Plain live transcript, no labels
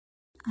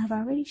I've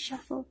already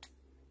shuffled.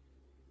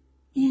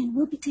 And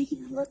we'll be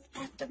taking a look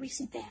at the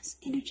recent past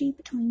energy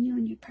between you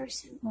and your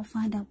person. We'll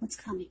find out what's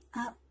coming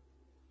up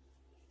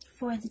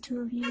for the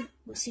two of you.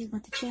 We'll see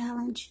what the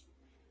challenge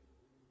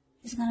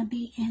is going to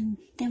be, and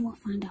then we'll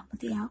find out what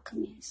the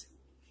outcome is.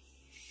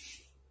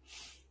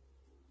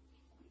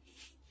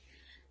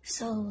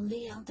 So,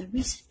 Leo, the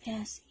recent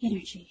past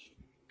energy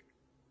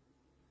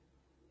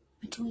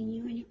between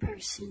you and your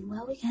person.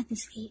 Well, we got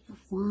this 8 of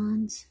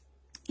Wands,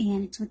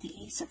 and it's with the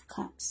Ace of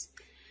Cups.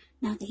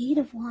 Now, the 8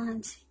 of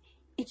Wands,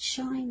 it's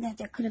showing that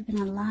there could have been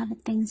a lot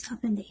of things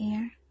up in the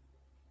air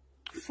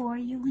for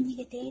you when you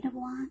get the 8 of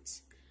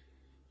Wands.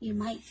 You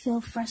might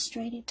feel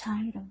frustrated,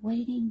 tired of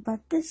waiting,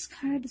 but this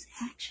card is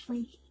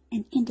actually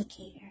an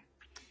indicator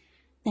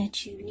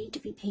that you need to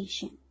be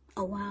patient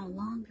a while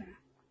longer.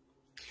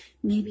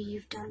 Maybe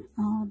you've done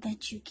all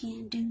that you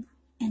can do,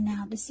 and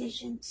now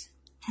decisions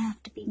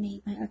have to be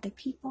made by other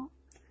people.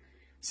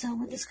 So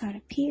when this card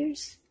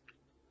appears,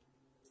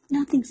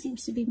 nothing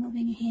seems to be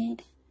moving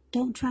ahead.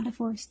 Don't try to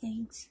force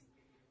things,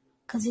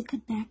 because it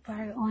could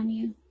backfire on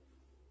you.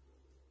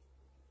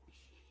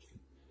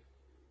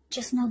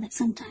 Just know that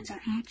sometimes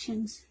our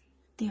actions,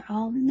 they're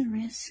all in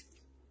the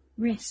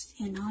wrist,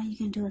 and all you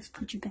can do is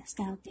put your best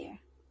out there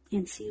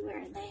and see where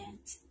it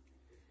lands.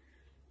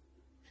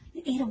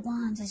 The 8 of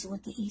Wands is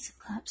with the Ace of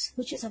Cups,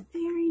 which is a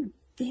very,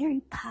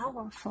 very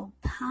powerful,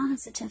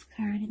 positive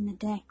card in the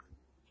deck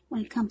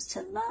when it comes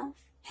to love,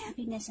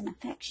 happiness, and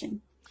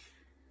affection.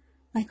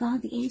 Like all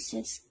the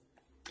aces,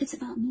 it's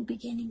about new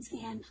beginnings,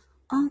 and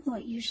although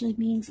it usually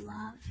means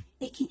love,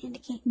 it can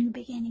indicate new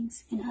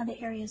beginnings in other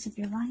areas of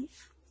your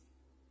life.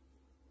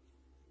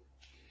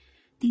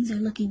 Things are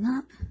looking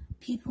up.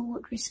 People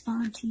would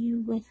respond to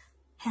you with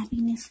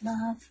happiness,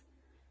 love,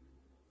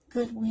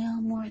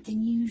 goodwill more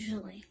than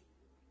usually.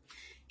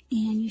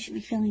 And you should be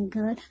feeling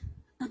good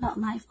about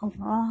life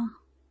overall.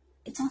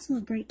 It's also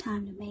a great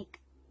time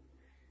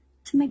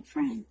to make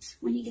friends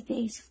when you get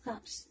the Ace of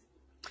Cups.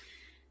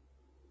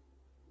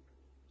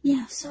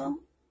 Yeah,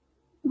 so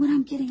what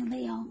I'm getting,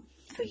 Leo,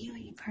 for you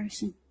and your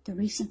person, the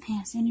recent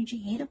past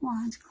energy, 8 of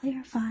Wands,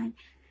 clarified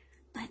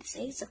by this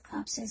Ace of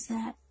Cups, is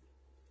that,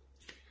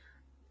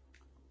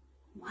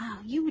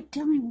 wow, you were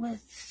dealing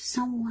with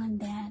someone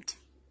that,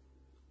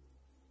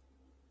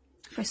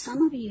 for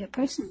some of you, your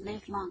person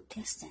lived long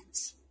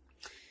distance.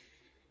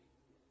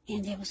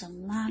 And there was a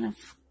lot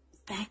of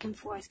back and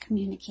forth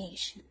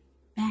communication.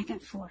 Back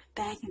and forth,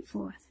 back and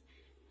forth.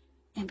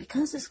 And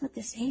because it's with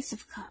this Ace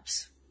of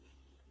Cups,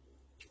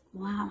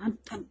 wow, I'm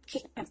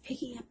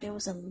picking up there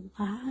was a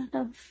lot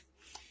of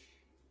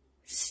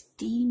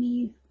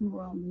steamy,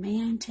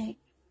 romantic,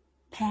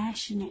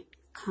 passionate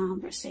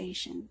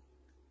conversation.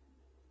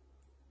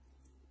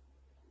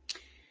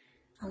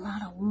 A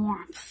lot of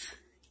warmth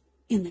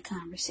in the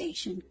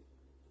conversation,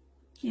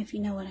 if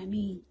you know what I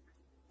mean.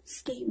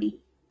 Steamy.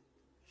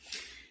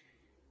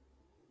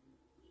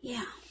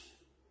 Yeah.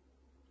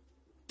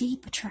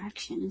 Deep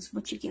attraction is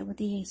what you get with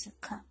the Ace of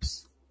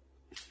Cups.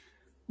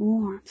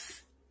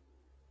 Warmth.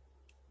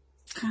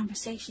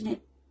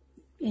 Conversation,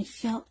 it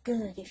felt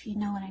good, if you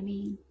know what I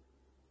mean.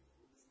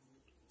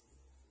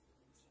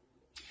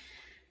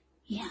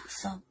 Yeah,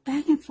 so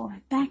back and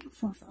forth,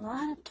 a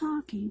lot of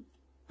talking.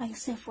 Like I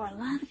said, for a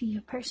lot of you,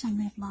 your person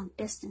lived long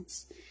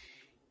distance.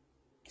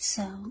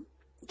 So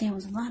there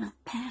was a lot of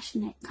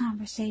passionate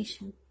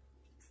conversation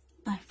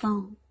by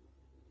phone.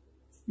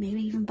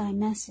 Maybe even by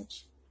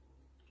message.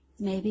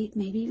 Maybe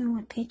even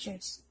with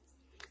pictures.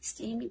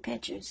 Steamy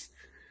pictures.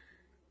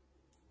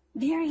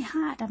 Very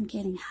hot, I'm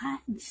getting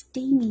hot and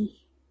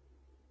steamy.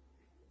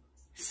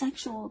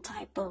 Sexual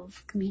type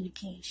of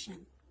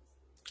communication.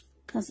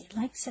 Because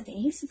like I said,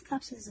 the Ace of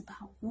Cups is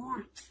about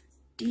warmth.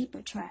 Deep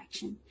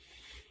attraction.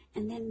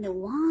 And then the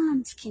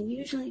Wands can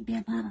usually be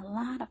about a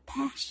lot of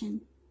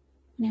passion.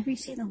 Whenever you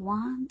see the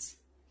Wands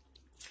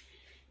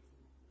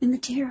in the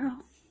tarot,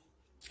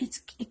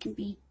 it can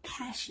be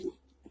passionate.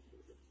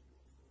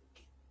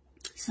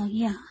 So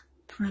yeah,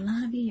 for a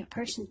lot of you, your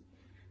person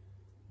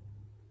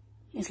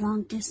is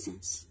long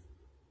distance.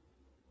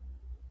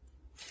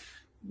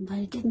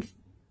 But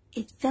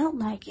it felt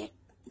like it.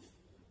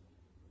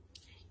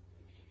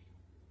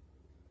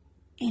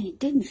 And it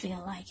didn't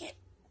feel like it.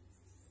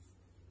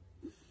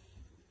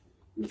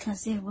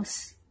 Because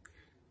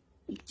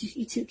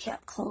you two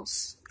kept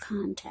close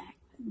contact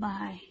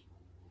by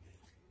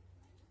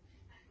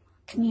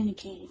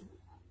communicating.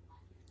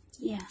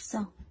 Yeah,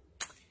 so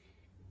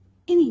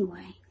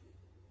anyway,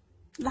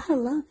 a lot of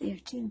love there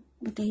too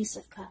with the Ace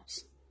of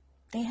Cups.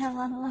 They had a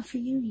lot of love for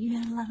you, you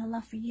had a lot of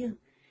love for you.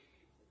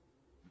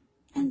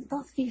 And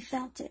both of you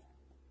felt it.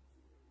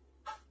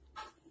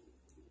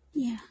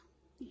 Yeah.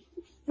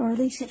 Or at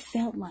least it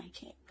felt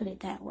like it, put it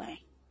that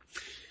way.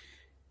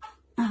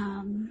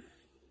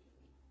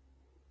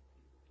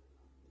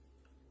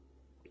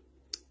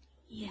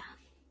 Yeah.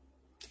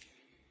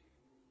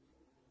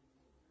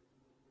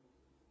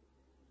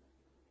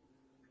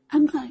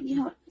 I'm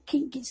gonna,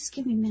 just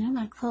give me a minute. I'm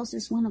gonna close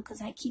this window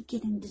because I keep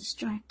getting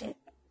distracted.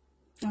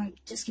 Alright,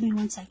 just give me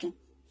 1 second.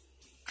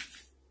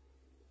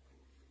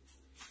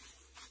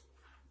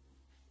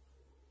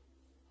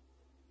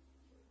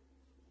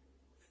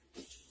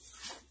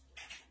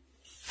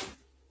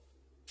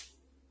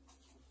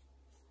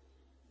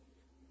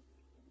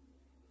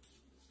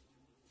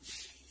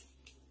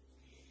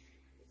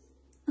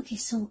 Okay,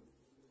 so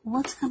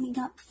what's coming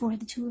up for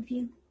the two of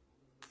you?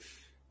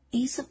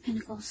 Ace of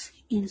Pentacles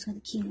ends with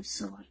the King of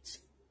Swords.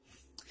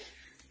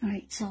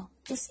 Alright, so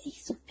this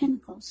Ace of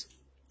Pentacles,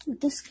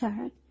 with this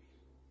card,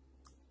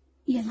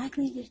 you're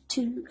likely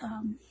to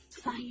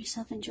find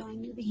yourself enjoying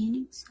new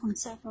beginnings on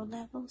several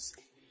levels.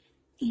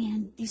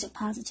 And these are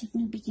positive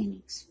new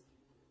beginnings.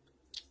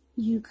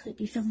 You could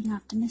be feeling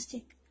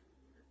optimistic,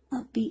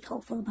 upbeat,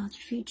 hopeful about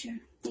your future.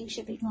 Things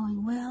should be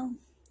going well.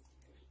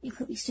 You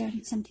could be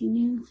starting something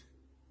new.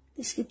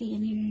 This could be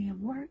an area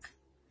of work,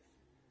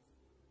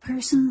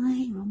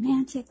 personally,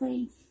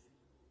 romantically.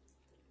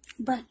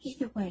 But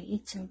either way,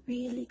 it's a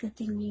really good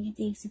thing when you get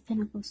the Ace of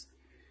Pentacles.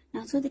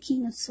 Now, to the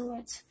King of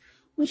Swords,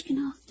 which can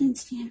often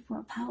stand for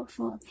a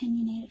powerful,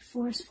 opinionated,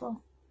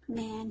 forceful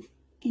man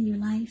in your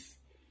life.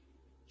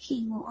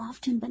 He will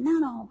often, but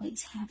not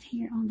always, have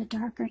hair on the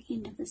darker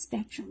end of the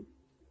spectrum.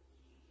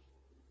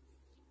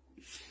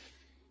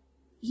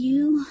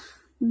 You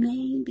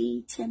may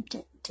be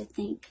tempted to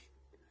think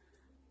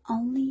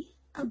only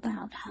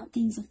about how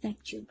things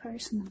affect you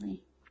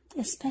personally,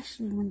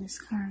 especially when this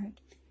card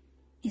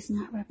is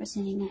not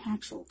representing an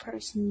actual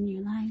person in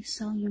your life.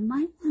 So you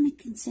might want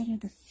to consider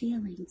the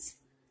feelings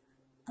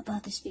of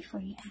others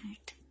before you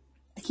act.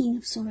 The King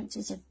of Swords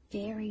is a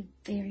very,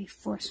 very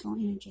forceful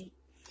energy.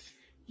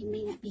 You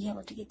may not be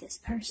able to get this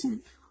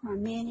person or a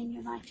man in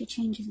your life to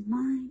change his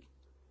mind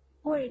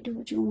or to do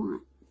what you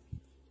want.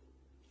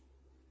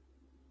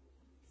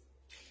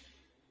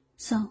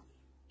 So,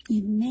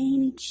 you may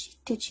need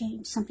to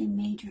change something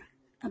major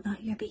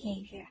about your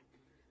behavior,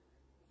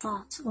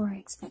 thoughts, or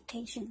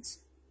expectations,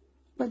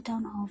 but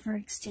don't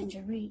overextend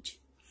your reach.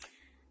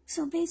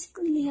 So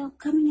basically, Leo,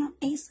 coming up,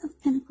 Ace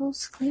of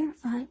Pentacles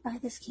clarified by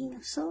this King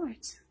of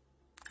Swords,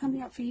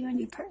 coming up for you and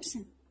your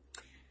person.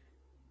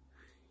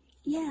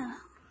 Yeah.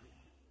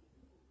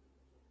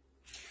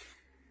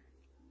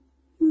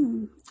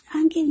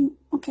 I'm getting,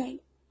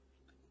 okay,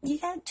 you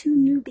got two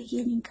new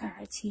beginning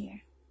cards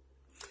here.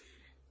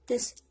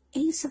 This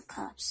Ace of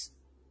Cups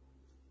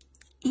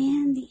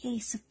and the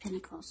Ace of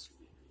Pentacles.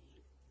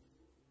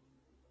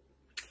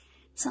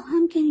 So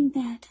I'm getting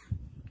that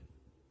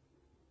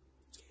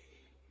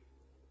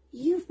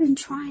you've been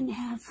trying to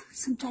have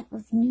some type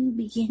of new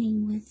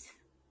beginning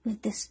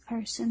with this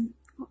person,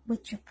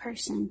 with your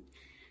person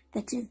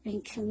that you've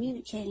been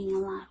communicating a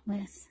lot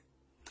with.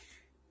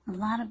 A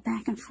lot of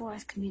back and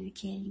forth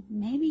communicating.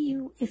 Maybe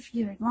you, if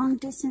you're long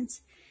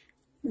distance,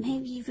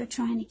 maybe you're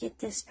trying to get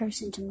this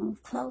person to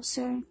move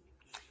closer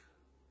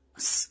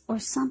or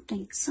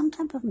something, some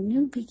type of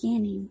new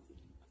beginning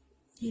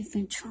you've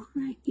been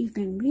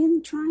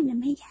really trying to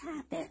make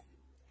happen.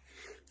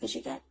 But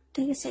you got,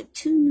 like I said,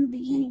 two new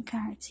beginning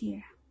cards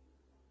here.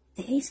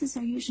 The aces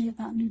are usually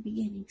about new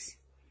beginnings.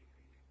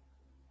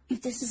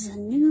 If this is a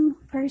new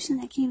person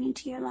that came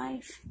into your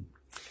life,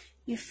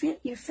 you're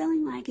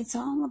feeling like it's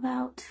all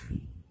about,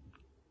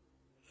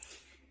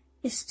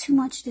 there's too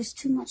much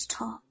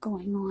talk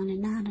going on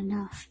and not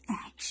enough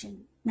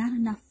action, not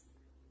enough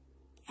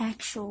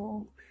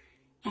actual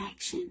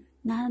action,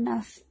 not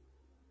enough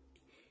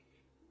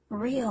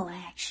real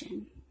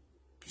action.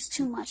 There's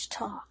too much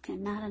talk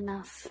and not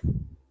enough.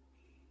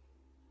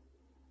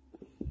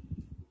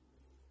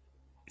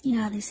 You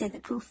know how they say the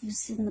proof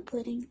is in the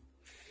pudding?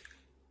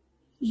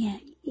 Yeah,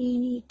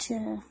 you're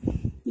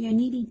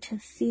needing to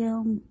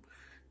feel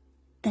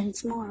that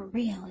it's more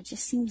real. It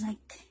just seems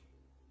like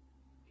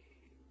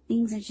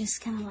things are just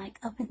kind of like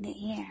up in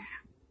the air.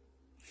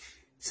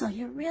 So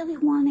you're really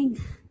wanting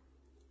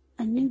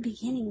a new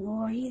beginning,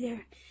 or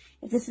either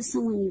if this is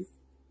someone you've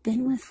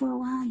been with for a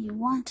while, you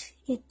want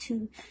it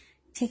to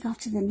take off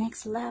to the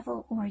next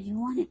level, or you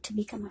want it to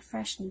become a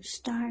fresh new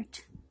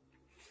start.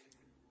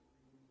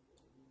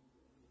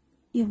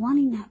 You're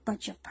wanting that,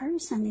 but your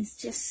person is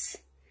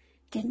just,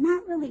 they're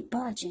not really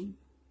budging.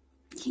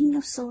 King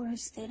of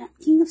Swords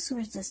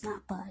does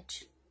not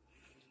budge.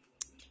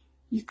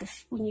 You could,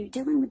 when you're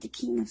dealing with the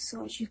King of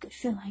Swords, you could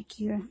feel like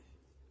you're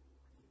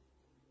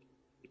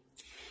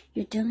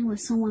dealing with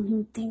someone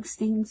who thinks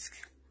things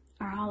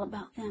are all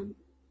about them.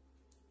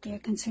 They're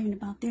concerned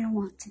about their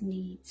wants and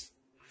needs.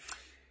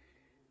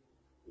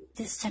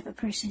 This type of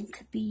person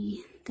could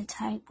be the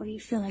type where you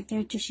feel like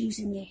they're just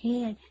using their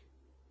head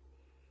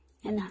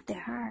and not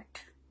their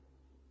heart.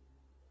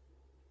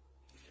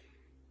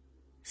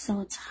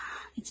 So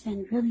it's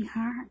been really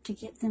hard to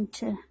get them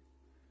to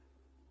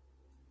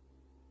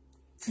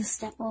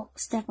step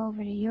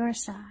over to your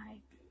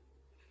side.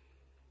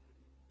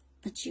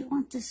 But you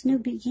want this new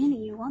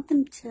beginning. You want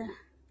them to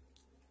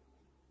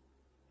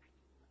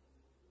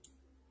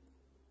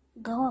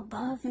go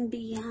above and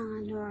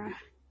beyond, or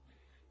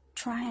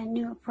try a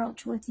new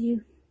approach with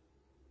you.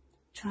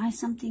 Try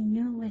something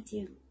new with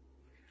you.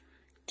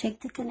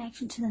 Take the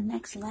connection to the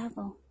next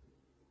level.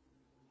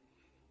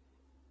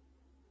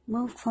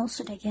 Move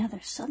closer together.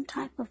 Some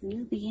type of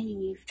new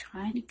beginning you've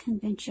tried to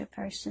convince your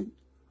person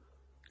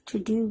to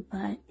do,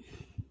 but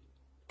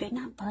they're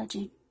not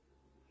budging.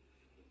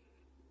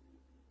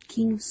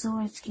 King of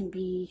Swords can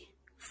be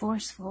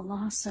forceful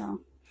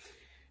also.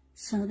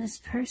 So this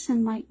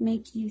person might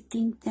make you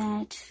think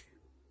that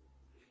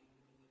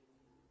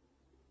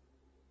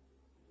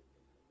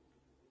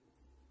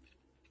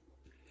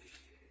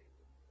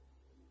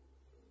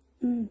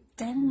I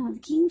don't know, the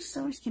King of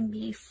Swords can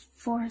be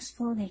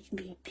forceful, they can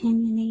be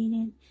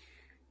opinionated,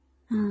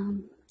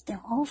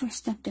 they'll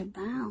overstep their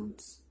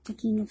bounds, the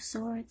King of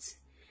Swords.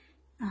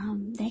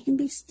 They can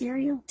be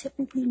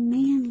stereotypically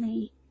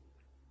manly.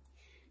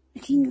 The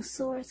King of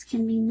Swords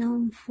can be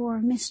known for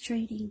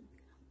mistreating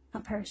a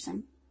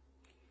person.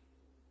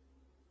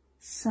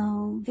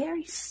 So,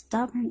 very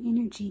stubborn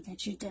energy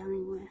that you're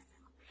dealing with.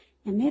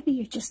 And maybe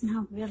you're just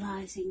now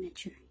realizing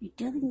that you're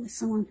dealing with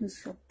someone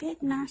who's a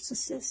bit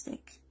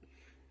narcissistic.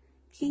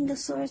 King of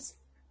Swords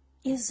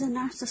is a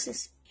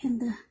narcissist in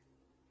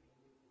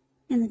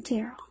the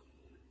tarot.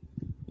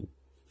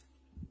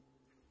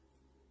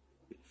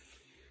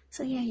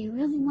 So yeah, you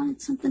really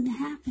wanted something to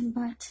happen,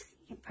 but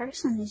your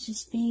person is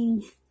just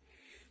being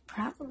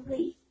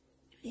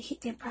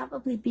they're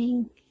probably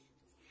being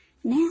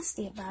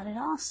nasty about it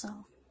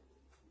also.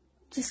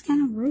 Just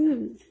kind of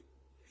rude.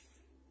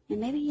 And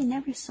maybe you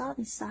never saw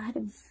this side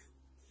of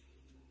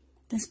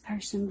this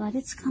person, but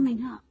it's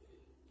coming up.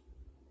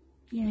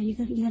 Yeah,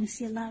 you're going to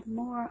see a lot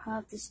more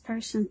of this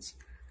person's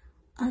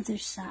other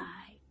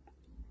side.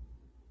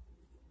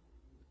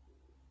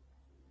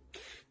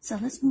 So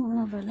let's move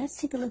over. Let's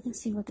take a look and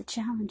see what the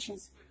challenge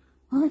is.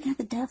 Well, we got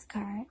the Death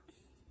card.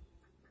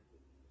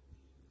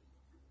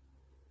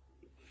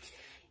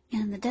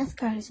 And the Death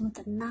card is with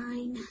the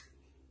 9.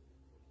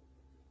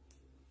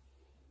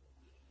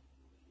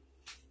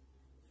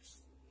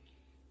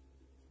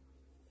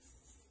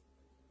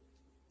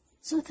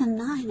 So with the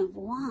 9 of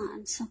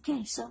Wands.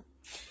 Okay, so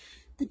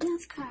the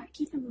Death card,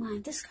 keep in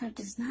mind, this card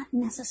does not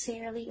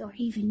necessarily or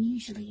even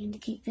usually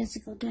indicate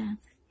physical death.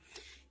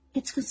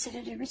 It's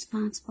considered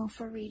irresponsible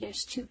for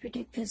readers to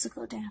predict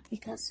physical death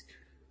because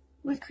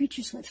we're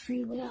creatures with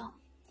free will.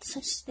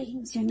 Such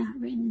things are not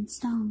written in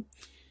stone.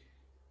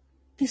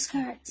 This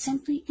card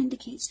simply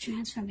indicates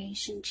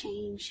transformation,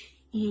 change,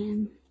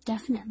 and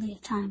definitely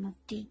a time of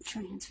deep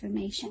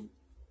transformation.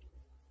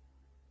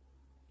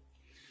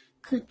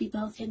 Could be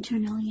both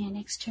internally and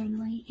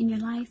externally in your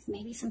life.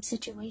 Maybe some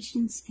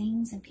situations,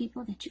 things, and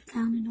people that you've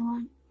counted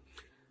on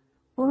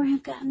or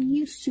have gotten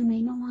used to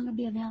may no longer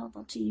be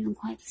available to you in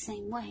quite the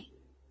same way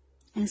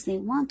as they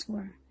once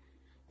were.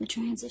 The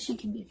transition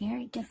can be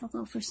very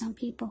difficult for some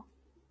people,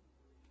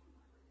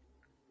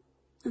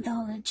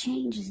 though the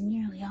change is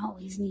nearly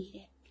always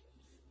needed.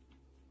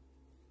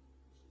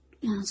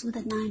 Now, so with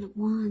the 9 of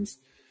Wands,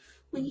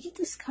 when you get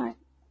this card,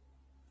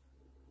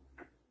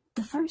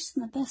 the first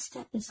and the best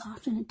step is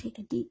often to take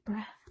a deep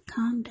breath.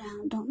 Calm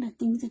down. Don't let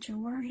things that you're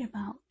worried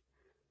about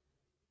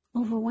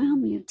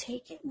overwhelm you.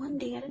 Take it one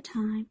day at a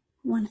time,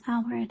 1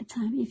 hour at a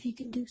time, if you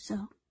can do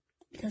so.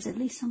 Because at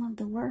least some of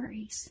the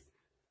worries,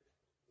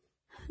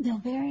 they'll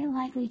very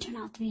likely turn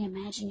out to be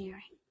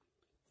imaginary.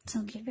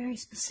 So get very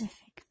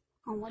specific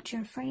on what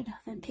you're afraid of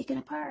and pick it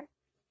apart.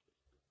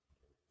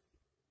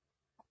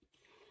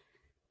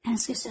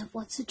 Ask yourself,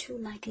 what's the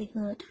true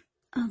likelihood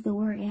of the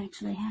worry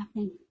actually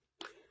happening?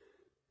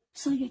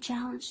 So your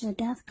challenge, the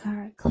Death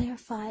card,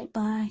 clarified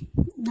by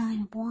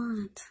 9 of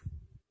Wands.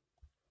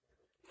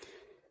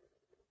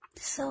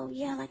 So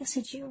yeah, like I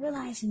said, you're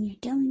realizing you're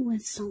dealing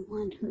with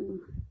someone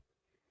who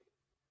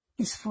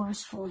is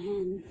forceful,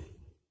 and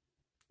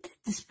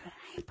this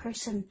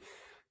person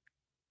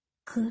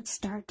could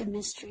start to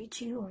mistreat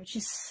you, or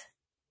just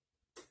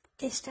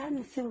they're starting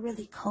to feel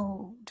really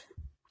cold.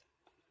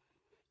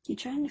 You're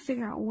trying to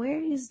figure out,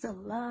 where is the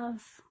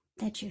love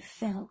that you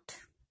felt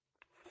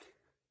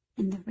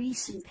in the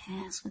recent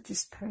past with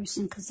this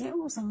person? Because there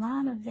was a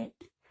lot of it,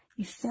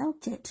 you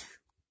felt it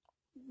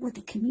with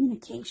the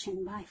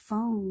communication by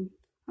phone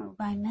or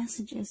by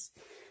messages.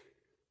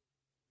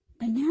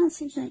 But now it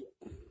seems like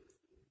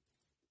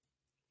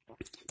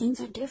things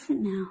are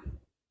different now.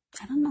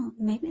 I don't know,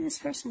 maybe this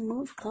person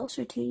moved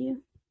closer to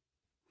you,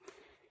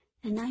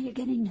 and now you're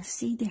getting to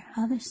see their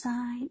other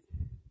side,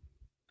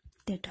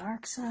 their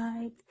dark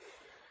side.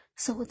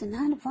 So with the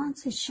 9 of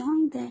Wands, it's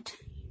showing that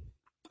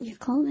you're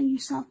closing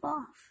yourself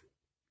off.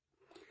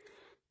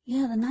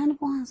 Yeah, the 9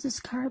 of Wands, this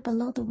card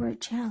below the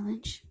word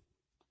challenge.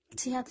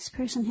 See how this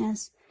person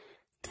has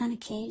kind of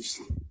caged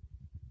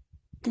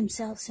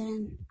themselves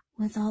in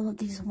with all of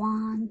these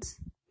wands.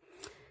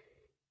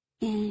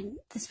 And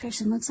this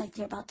person looks like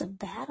they're about to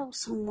battle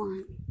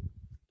someone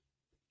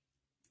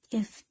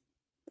if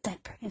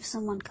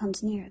someone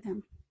comes near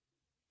them.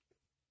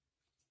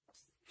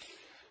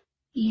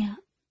 Yeah,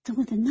 so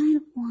with the 9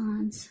 of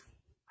Wands,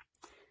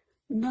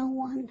 no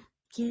one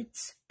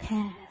gets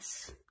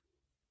past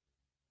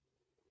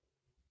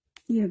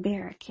your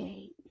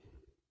barricade.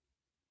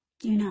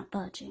 You're not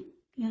budging.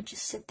 You'll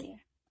just sit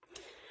there.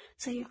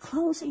 So you're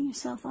closing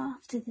yourself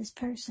off to this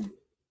person.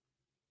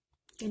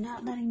 You're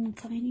not letting them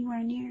come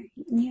anywhere near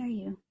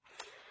you.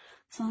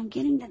 So I'm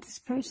getting that this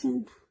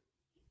person,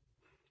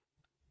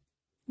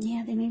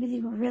 yeah, maybe they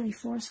were really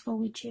forceful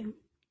with you.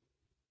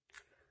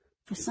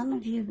 For some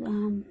of you,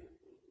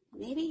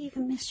 maybe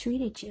even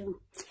mistreated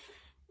you.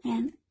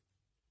 And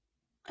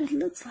it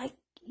looks like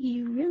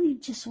you really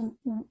just,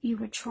 you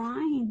were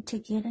trying to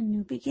get a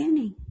new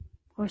beginning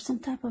or some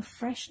type of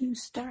fresh new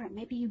start.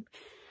 Maybe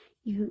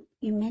you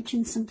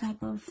mentioned some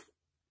type of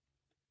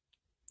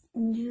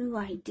new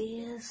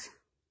ideas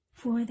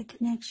for the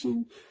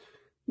connection.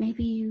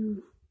 Maybe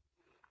you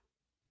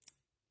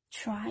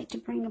tried to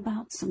bring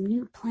about some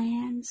new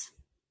plans.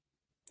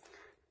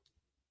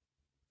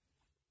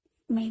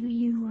 Maybe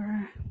you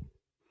were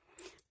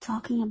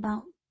talking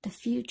about the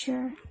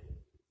future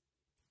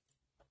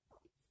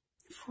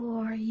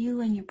for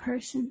you and your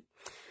person.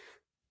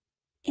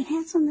 It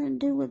had something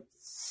to do with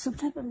some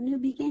type of new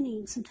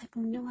beginning, some type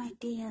of new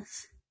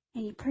ideas,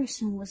 and your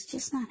person was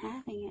just not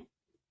having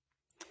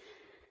it.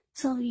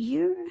 So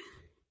you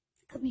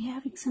could be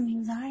having some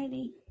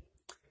anxiety.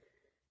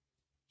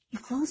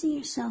 You're closing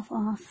yourself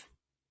off,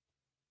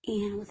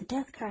 and with the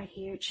Death card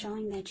here, it's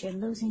showing that you're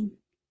losing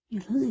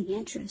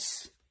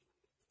interest.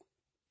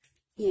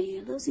 Yeah,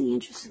 you're losing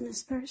interest in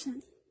this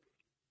person.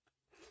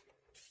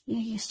 Yeah,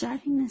 you're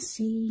starting to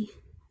see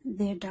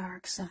their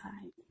dark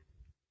side.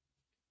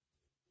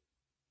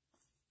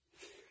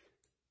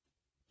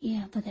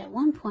 Yeah, but at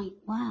one point,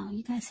 wow,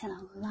 you guys had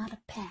a lot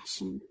of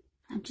passion.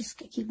 I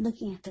keep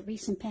looking at the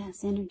recent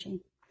past energy.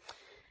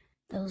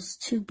 Those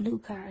two blue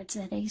cards,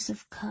 that Ace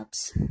of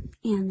Cups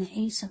and the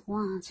Ace of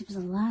Wands, there was a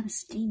lot of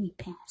steamy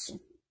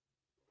passion.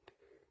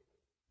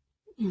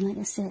 And like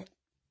I said,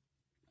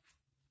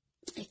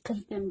 it could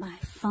have been by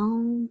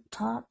phone,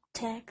 talk,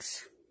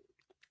 text,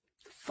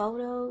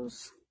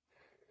 photos,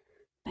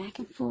 back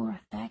and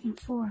forth,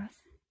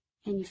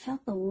 and you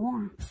felt the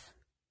warmth.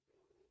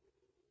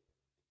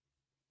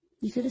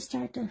 You could have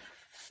start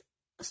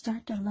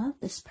to love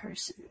this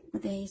person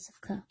with the Ace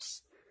of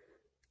Cups,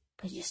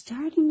 but you're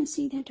starting to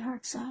see their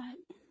dark side.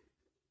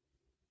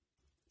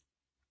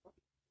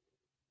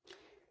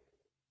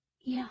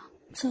 Yeah,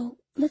 so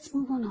let's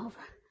move on over.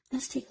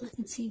 Let's take a look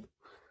and see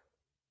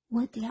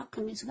what the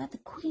outcome is. We got the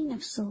Queen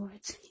of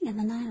Swords and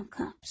the Nine of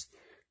Cups.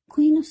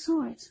 Queen of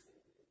Swords.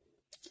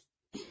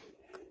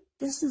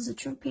 This is a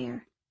true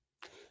pair.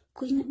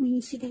 When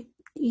you see that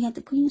you have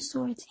the Queen of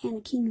Swords and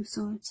the King of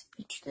Swords,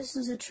 this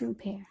is a true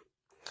pair.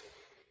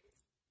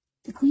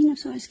 The Queen of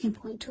Swords can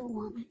point to a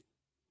woman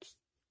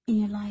in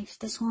your life.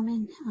 This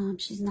woman,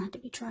 she's not to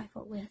be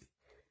trifled with.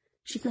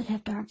 She could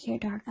have dark hair,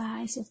 dark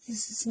eyes. If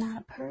this is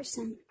not a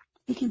person,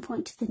 it can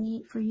point to the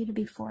need for you to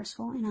be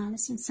forceful and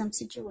honest in some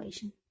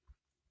situation,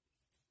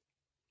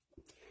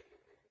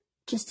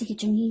 just to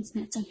get your needs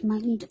met. So you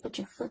might need to put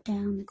your foot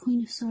down. The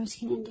Queen of Swords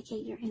can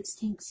indicate your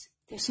instincts.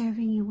 They're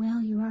serving you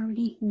well. You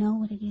already know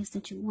what it is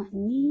that you want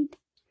and need.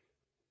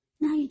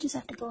 Now you just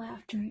have to go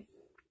after it.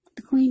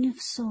 The Queen of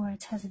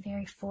Swords has a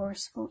very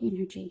forceful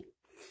energy,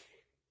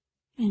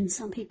 and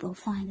some people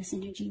find this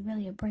energy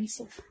really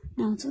abrasive.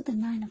 Now it's with the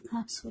Nine of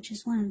Cups, which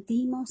is one of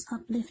the most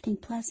uplifting,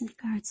 pleasant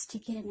cards to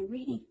get in a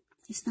reading.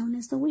 It's known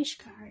as the Wish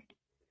card.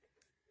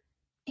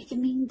 It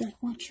can mean that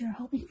what you're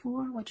hoping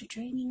for, what you're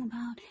dreaming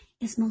about,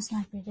 is most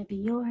likely to be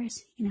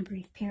yours in a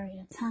brief period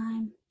of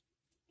time.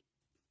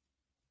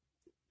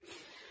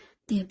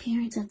 The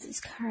appearance of this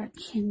card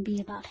can be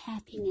about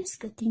happiness,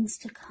 good things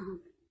to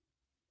come.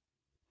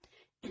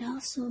 It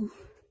also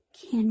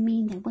can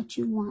mean that what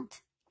you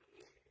want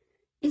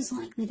is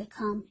likely to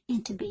come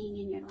into being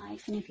in your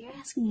life. And if you're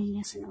asking a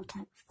yes or no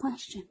type of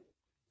question,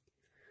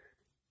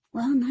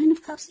 well, Nine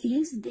of Cups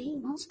is the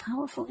most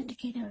powerful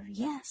indicator of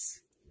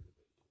yes.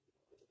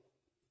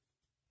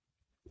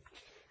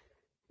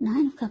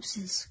 Nine of Cups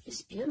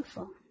is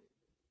beautiful.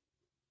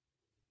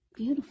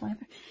 Beautiful.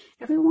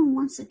 Everyone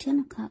wants the Ten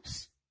of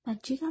Cups,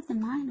 but you got the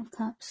Nine of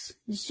Cups.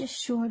 It's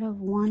just short of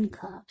one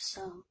cup,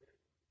 so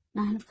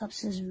Nine of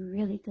Cups is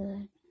really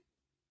good.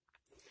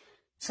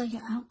 So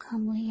your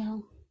outcome,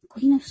 Leo,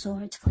 Queen of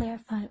Swords,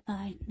 clarified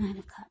by Nine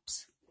of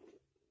Cups.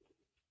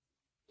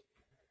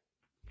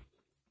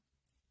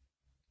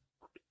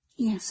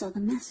 Yeah, so the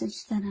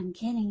message that I'm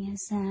getting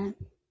is that,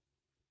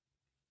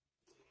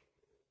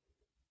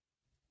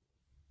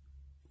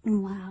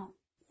 wow,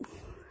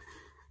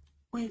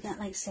 we got,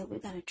 like I said, we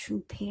got a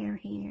true pair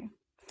here.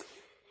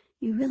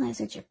 You realize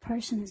that your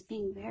person is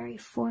being very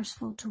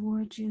forceful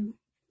towards you,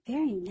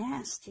 very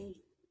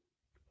nasty.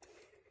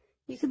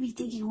 You could be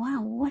thinking,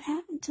 wow, what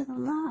happened to the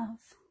love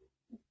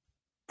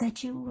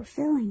that you were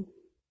feeling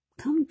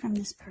coming from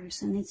this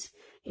person?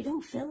 You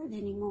don't feel it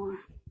anymore.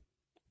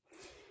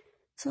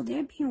 So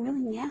they're being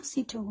really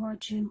nasty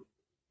towards you.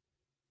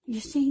 You're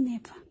seeing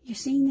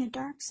their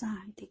dark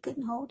side. They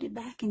couldn't hold it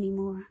back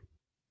anymore.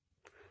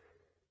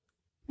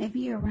 Maybe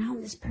you're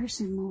around this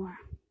person more.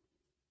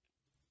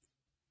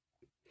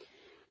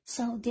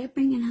 So they're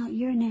bringing out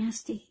your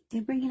nasty.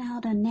 They're bringing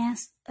out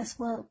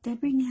they're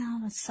bringing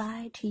out a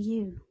side to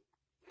you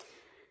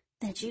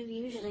that you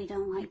usually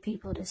don't like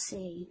people to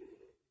see.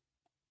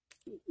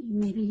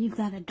 Maybe you've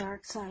got a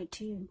dark side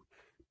too.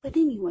 But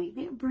anyway,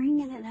 they're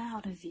bringing it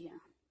out of you.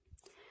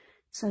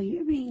 So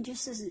you're being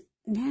just as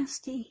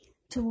nasty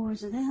towards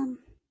them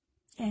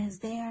as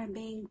they are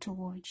being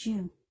towards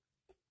you.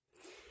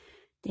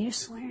 They're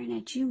swearing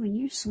at you and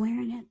you're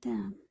swearing at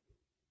them.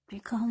 They're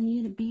calling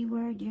you the B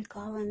word, you're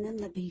calling them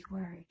the B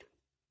word.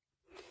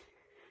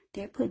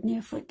 They're putting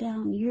their foot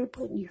down, you're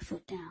putting your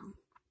foot down.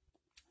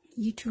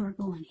 You two are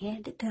going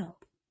head to toe.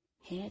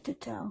 Head to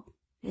toe.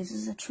 This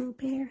is a true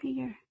pair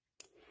here.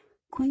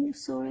 Queen of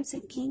Swords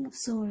and King of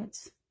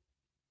Swords.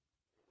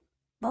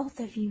 Both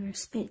of you are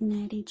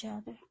spitting at each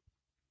other.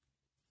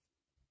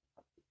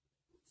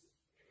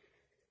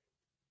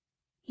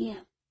 Yeah,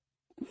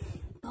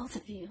 both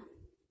of you.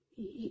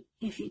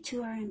 If you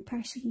two are in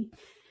person,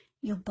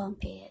 you'll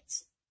bump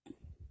heads.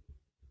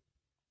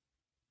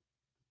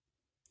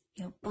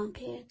 You'll bump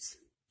heads,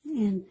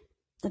 and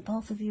the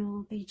both of you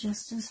will be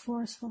just as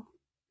forceful.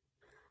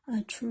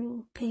 A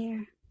true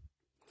pair.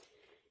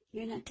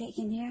 You're not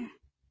taking their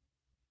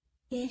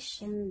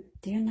ish, and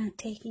they're not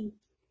taking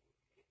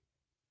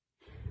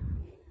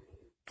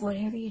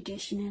whatever you're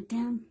dishing at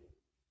them.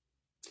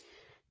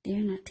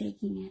 They're not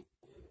taking it.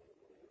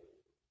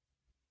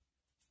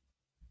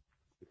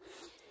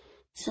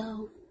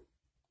 So,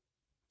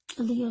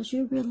 Leos,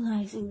 you're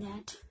realizing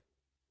that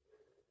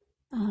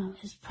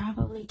it's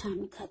probably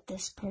time to cut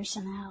this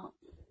person out.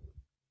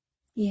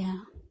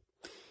 Yeah.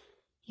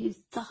 You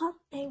thought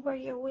they were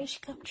your wish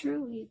come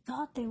true. You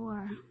thought they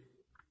were.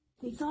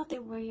 You thought they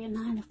were your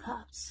Nine of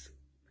Cups.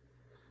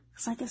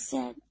 Because like I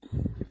said,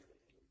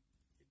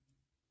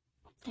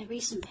 that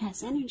recent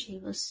past energy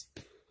was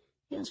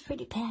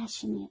pretty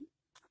passionate.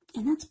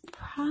 And that's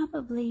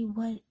probably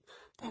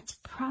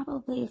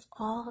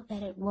all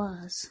that it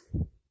was.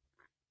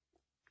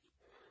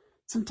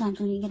 Sometimes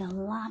when you get a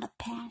lot of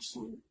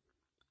passion,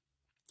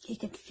 it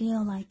could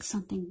feel like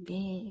something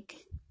big.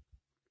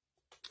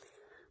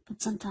 But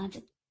sometimes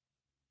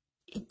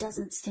it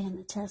doesn't stand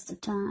the test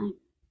of time.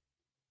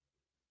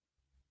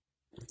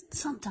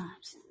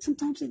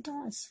 Sometimes it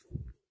does.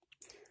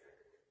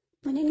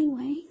 But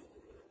anyway,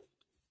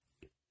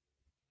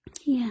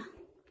 yeah.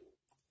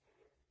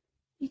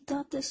 You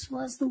thought this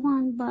was the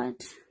one,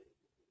 but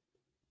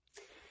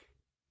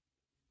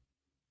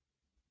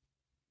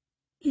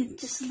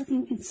it's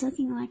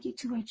looking like you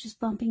two are just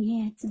bumping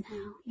heads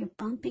now. You're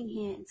bumping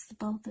heads, the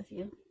both of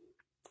you.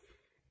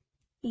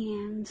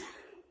 And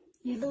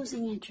you're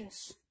losing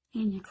interest,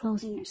 and you're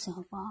closing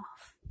yourself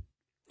off.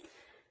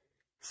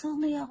 So,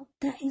 Leo,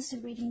 that is the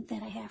reading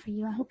that I have for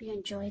you. I hope you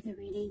enjoyed the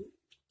reading.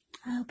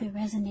 I hope it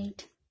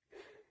resonates.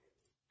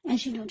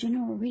 As you know,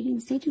 general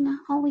readings, they do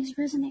not always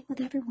resonate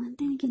with everyone.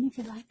 Then again, if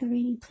you like the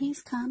reading,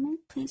 please comment,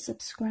 please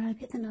subscribe,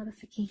 hit the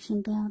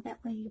notification bell.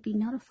 That way you'll be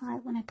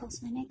notified when I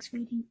post my next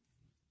reading.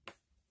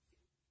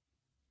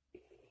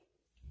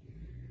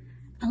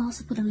 I'll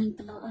also put a link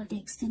below of the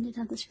extended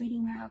of this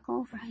reading where I'll go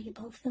over how you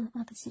both feel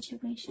about the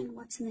situation,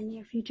 what's in the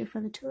near future for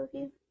the two of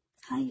you,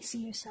 how you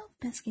see yourself,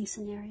 best case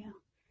scenario,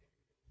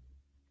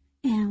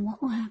 and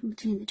what will happen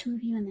between the two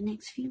of you in the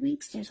next few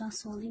weeks. There's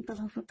also a link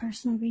below for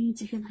personal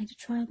readings if you'd like to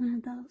try one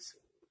of those.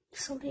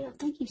 So Leo,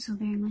 thank you so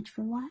very much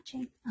for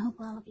watching. I hope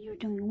all of you are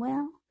doing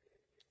well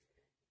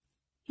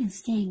and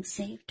staying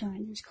safe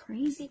during this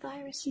crazy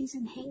virus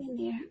season. Hang in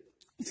there.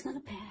 It's going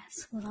to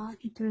pass. We'll all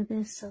get through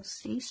this, so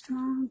stay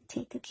strong.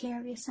 Take good care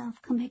of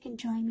yourself. Come back and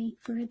join me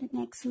for the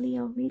next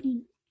Leo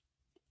reading.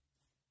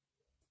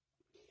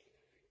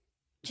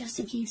 Just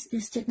in case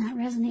this did not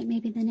resonate,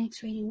 maybe the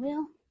next reading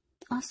will.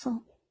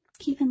 Also,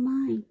 keep in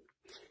mind,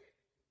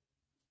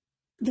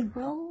 the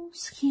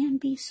roles can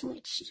be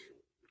switched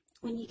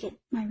when you get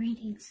my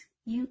readings.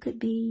 You could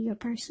be your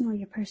person, or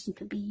your person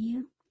could be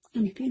you.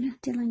 And if you're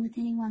not dealing with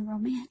anyone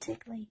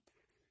romantically,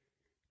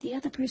 the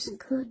other person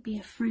could be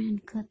a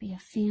friend, could be a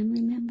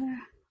family member,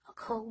 a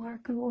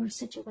co-worker, or a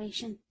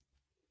situation.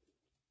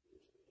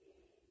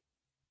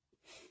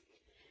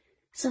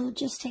 So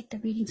just take the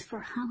readings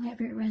for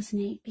however it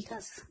resonates,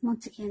 because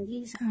once again,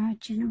 these are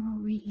general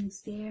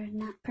readings. They're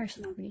not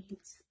personal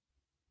readings.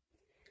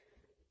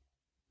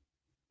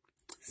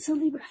 So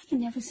Libra, I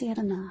can never say it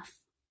enough.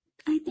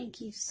 I thank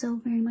you so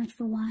very much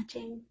for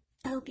watching.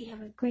 I hope you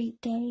have a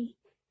great day.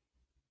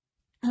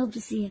 I hope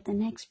to see you at the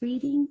next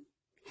reading.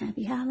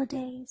 Happy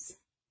holidays,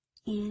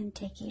 and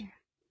take care.